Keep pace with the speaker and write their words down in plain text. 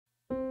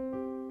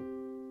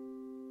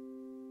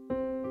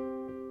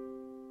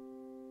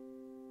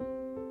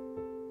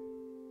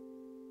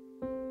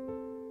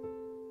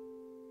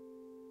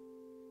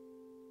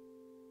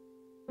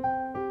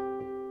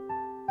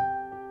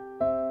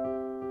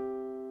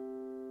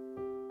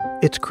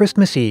It's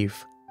Christmas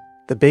Eve.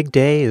 The big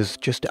day is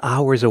just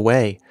hours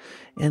away,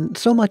 and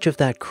so much of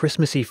that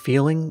Christmassy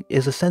feeling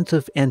is a sense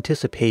of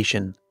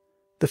anticipation.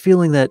 The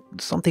feeling that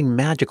something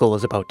magical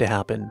is about to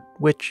happen,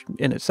 which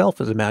in itself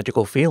is a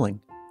magical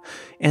feeling.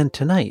 And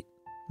tonight,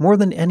 more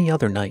than any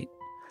other night,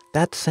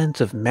 that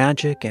sense of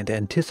magic and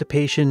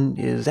anticipation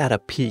is at a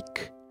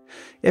peak.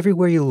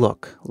 Everywhere you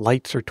look,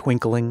 lights are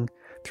twinkling,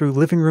 through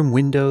living room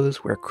windows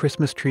where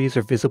Christmas trees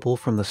are visible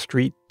from the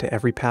street to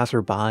every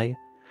passerby,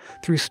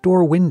 through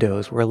store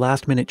windows where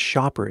last-minute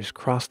shoppers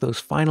cross those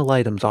final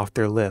items off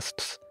their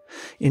lists,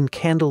 in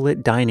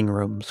candlelit dining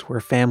rooms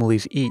where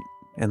families eat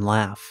and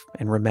laugh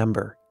and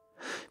remember.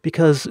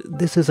 Because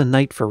this is a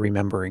night for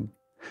remembering,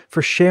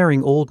 for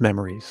sharing old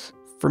memories,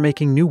 for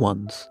making new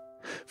ones,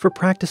 for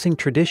practicing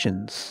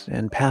traditions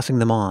and passing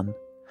them on,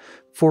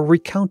 for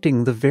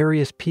recounting the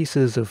various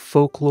pieces of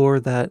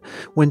folklore that,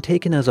 when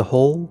taken as a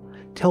whole,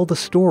 tell the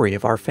story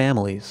of our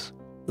families,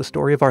 the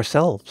story of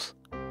ourselves.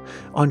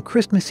 On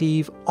Christmas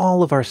Eve,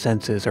 all of our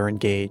senses are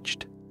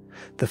engaged.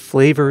 The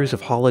flavors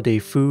of holiday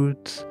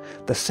foods,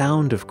 the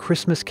sound of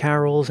Christmas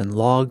carols and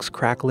logs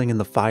crackling in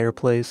the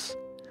fireplace,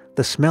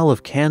 the smell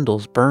of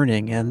candles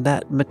burning and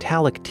that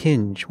metallic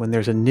tinge when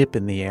there's a nip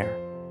in the air,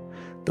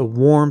 the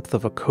warmth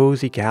of a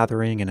cozy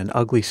gathering in an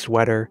ugly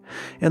sweater,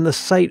 and the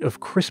sight of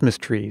Christmas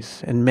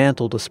trees and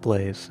mantle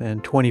displays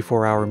and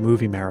 24-hour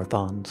movie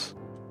marathons.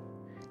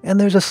 And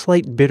there's a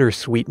slight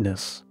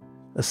bittersweetness,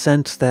 a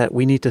sense that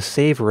we need to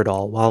savor it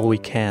all while we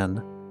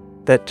can,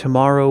 that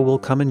tomorrow will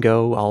come and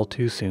go all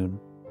too soon.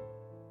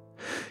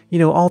 You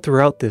know, all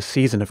throughout this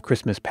season of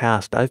Christmas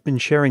Past, I've been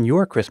sharing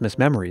your Christmas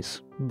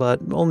memories,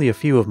 but only a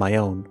few of my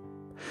own.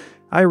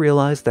 I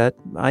realize that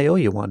I owe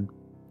you one,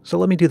 so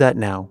let me do that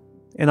now,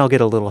 and I'll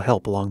get a little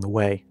help along the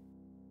way.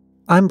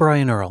 I'm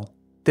Brian Earl.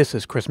 This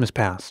is Christmas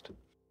Past.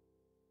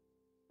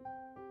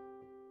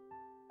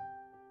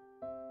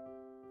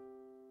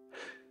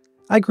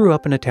 I grew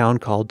up in a town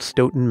called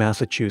Stoughton,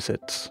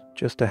 Massachusetts,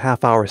 just a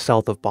half-hour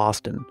south of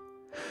Boston.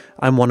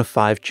 I'm one of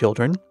 5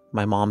 children.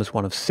 My mom is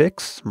one of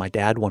 6, my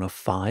dad one of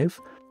 5.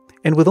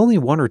 And with only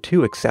 1 or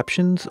 2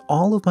 exceptions,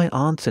 all of my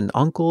aunts and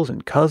uncles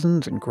and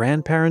cousins and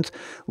grandparents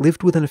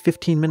lived within a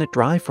 15-minute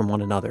drive from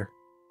one another.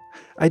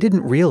 I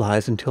didn't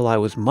realize until I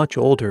was much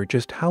older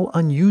just how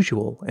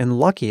unusual and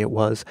lucky it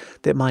was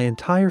that my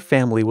entire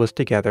family was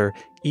together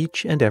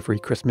each and every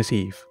Christmas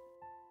Eve.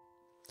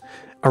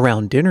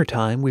 Around dinner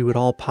time, we would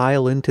all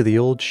pile into the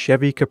old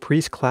Chevy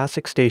Caprice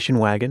Classic station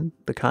wagon,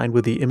 the kind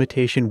with the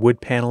imitation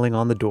wood paneling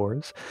on the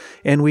doors,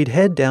 and we'd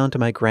head down to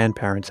my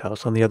grandparents'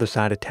 house on the other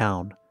side of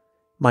town.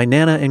 My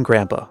Nana and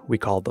Grandpa, we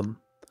called them.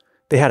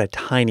 They had a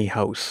tiny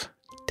house.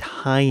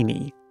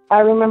 Tiny. I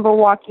remember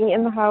walking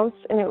in the house,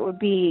 and it would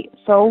be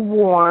so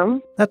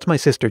warm. That's my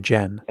sister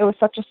Jen. It was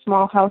such a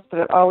small house, but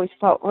it always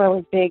felt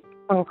really big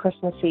on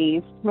Christmas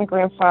Eve. My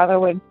grandfather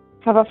would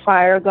have a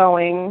fire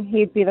going.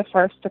 He'd be the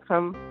first to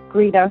come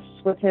greet us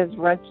with his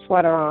red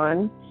sweater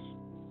on,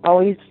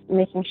 always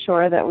making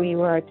sure that we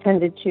were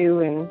attended to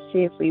and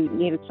see if we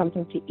needed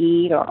something to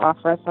eat or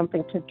offer us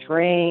something to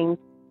drink.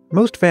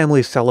 Most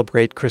families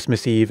celebrate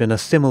Christmas Eve in a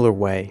similar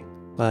way,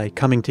 by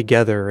coming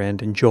together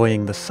and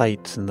enjoying the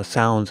sights and the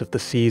sounds of the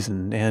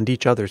season and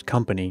each other's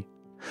company.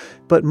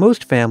 But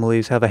most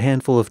families have a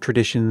handful of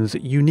traditions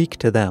unique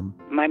to them.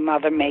 My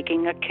mother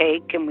making a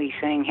cake and we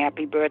sang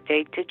happy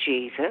birthday to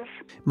Jesus.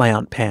 My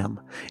Aunt Pam.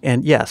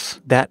 And yes,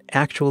 that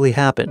actually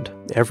happened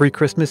every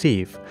Christmas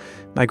Eve.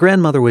 My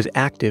grandmother was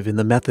active in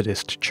the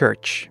Methodist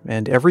Church,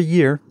 and every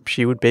year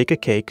she would bake a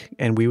cake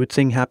and we would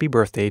sing happy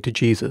birthday to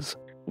Jesus.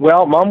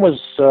 Well, Mom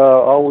was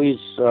always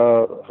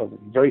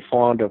very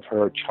fond of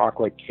her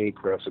chocolate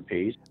cake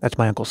recipes. That's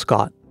my Uncle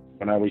Scott.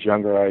 When I was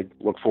younger, I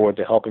looked forward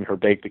to helping her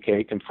bake the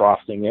cake and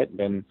frosting it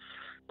and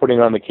putting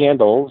on the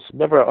candles.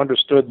 Never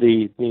understood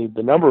the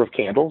number of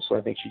candles, so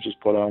I think she just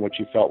put on what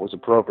she felt was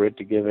appropriate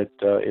to give it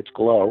its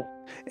glow.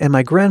 And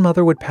my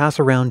grandmother would pass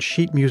around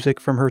sheet music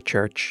from her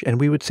church, and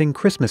we would sing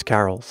Christmas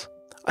carols.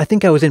 I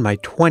think I was in my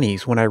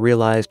 20s when I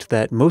realized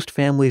that most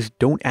families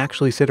don't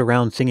actually sit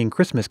around singing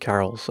Christmas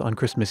carols on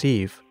Christmas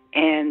Eve.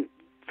 And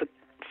the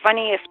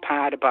funniest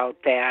part about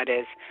that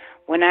is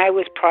when I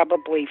was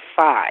probably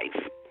 5,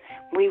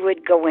 we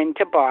would go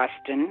into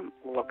Boston,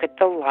 look at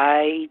the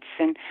lights,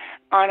 and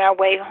on our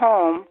way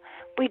home,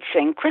 we'd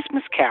sing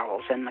Christmas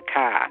carols in the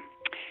car.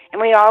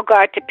 And we all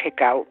got to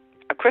pick out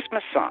a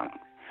Christmas song.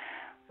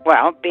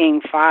 Well,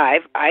 being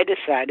 5, I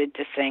decided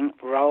to sing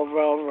Row,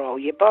 Row, Row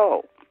Your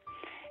Boat.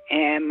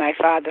 And my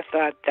father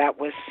thought that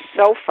was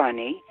so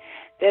funny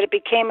that it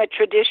became a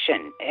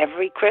tradition.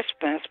 Every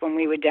Christmas, when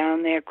we were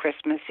down there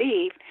Christmas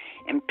Eve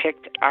and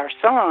picked our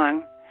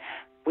song,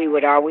 we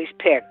would always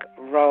pick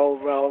Row,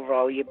 Row,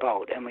 Row Your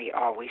Boat, and we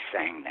always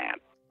sang that.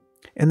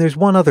 And there's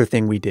one other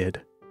thing we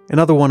did.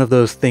 Another one of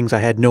those things I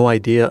had no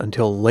idea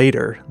until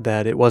later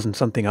that it wasn't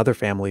something other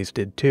families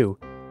did too.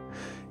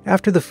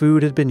 After the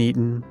food had been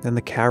eaten and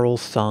the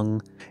carols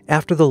sung,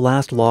 after the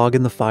last log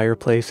in the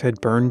fireplace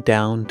had burned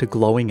down to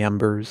glowing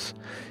embers,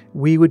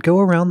 we would go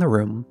around the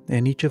room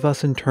and each of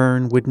us in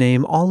turn would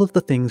name all of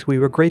the things we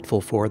were grateful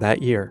for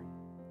that year.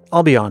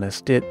 I'll be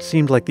honest, it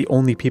seemed like the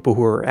only people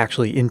who were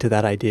actually into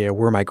that idea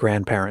were my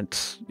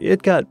grandparents.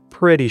 It got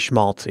pretty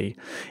schmaltzy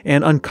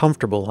and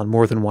uncomfortable on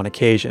more than one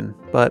occasion,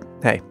 but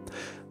hey,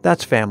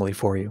 that's family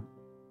for you.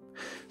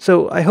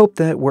 So I hope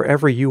that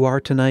wherever you are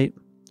tonight,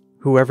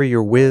 whoever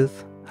you're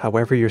with,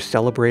 however you're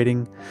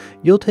celebrating,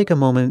 you'll take a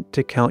moment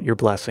to count your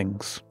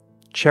blessings,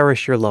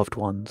 cherish your loved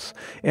ones,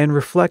 and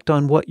reflect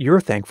on what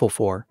you're thankful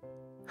for.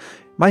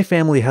 My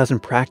family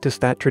hasn't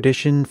practiced that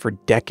tradition for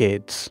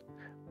decades,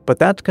 but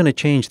that's going to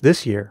change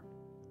this year.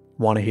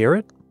 Want to hear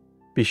it?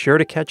 Be sure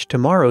to catch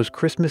tomorrow's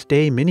Christmas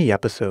Day mini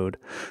episode,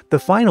 the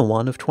final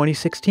one of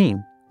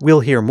 2016.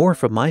 We'll hear more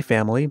from my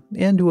family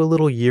and do a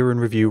little year in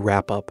review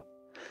wrap-up.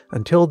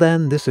 Until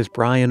then, this is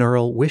Brian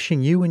Earl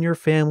wishing you and your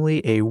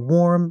family a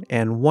warm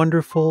and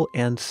wonderful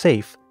and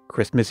safe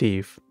Christmas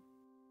Eve.